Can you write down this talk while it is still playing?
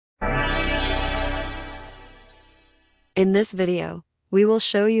In this video, we will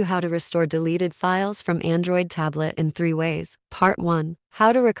show you how to restore deleted files from Android tablet in 3 ways. Part 1.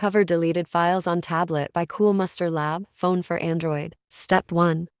 How to recover deleted files on tablet by Coolmuster Lab.Fone for Android. Step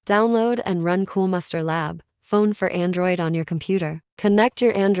 1. Download and run Coolmuster Lab.Fone for Android on your computer. Connect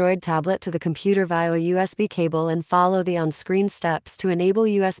your Android tablet to the computer via a USB cable and follow the on-screen steps to enable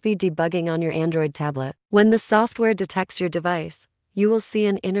USB debugging on your Android tablet. When the software detects your device, you will see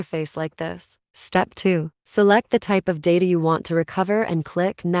an interface like this. Step 2. Select the type of data you want to recover and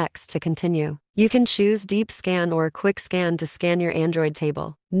click Next to continue. You can choose Deep Scan or Quick Scan to scan your Android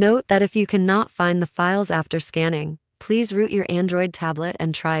table. Note that if you cannot find the files after scanning, please root your Android tablet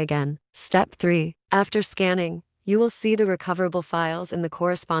and try again. Step 3. After scanning, you will see the recoverable files in the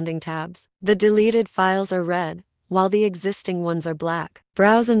corresponding tabs. The deleted files are red, while the existing ones are black.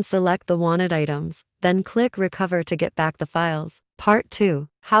 Browse and select the wanted items, then click Recover to get back the files. Part 2.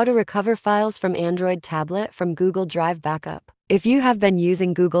 How to recover files from Android tablet from Google Drive backup. If you have been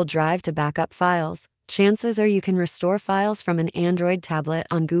using Google Drive to backup files, chances are you can restore files from an Android tablet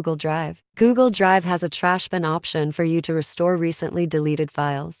on Google Drive. Google Drive has a trash bin option for you to restore recently deleted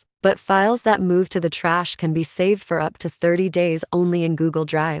files. But files that move to the trash can be saved for up to 30 days only in Google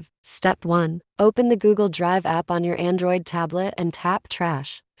Drive. Step 1. Open the Google Drive app on your Android tablet and tap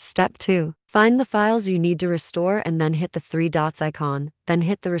Trash. Step 2. Find the files you need to restore and then hit the 3 dots icon, then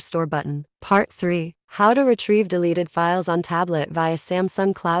hit the Restore button. Part 3. How to retrieve deleted files on tablet via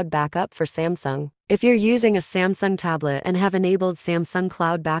Samsung Cloud Backup for Samsung. If you're using a Samsung tablet and have enabled Samsung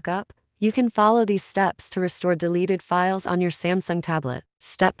Cloud Backup, you can follow these steps to restore deleted files on your Samsung tablet.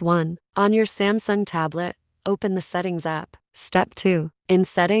 Step 1. On your Samsung tablet, open the Settings app. Step 2. In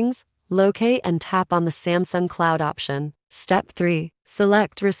Settings, locate and tap on the Samsung Cloud option. Step 3.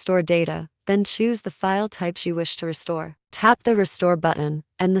 Select Restore Data, then choose the file types you wish to restore. Tap the Restore button,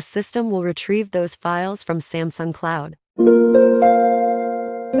 and the system will retrieve those files from Samsung Cloud.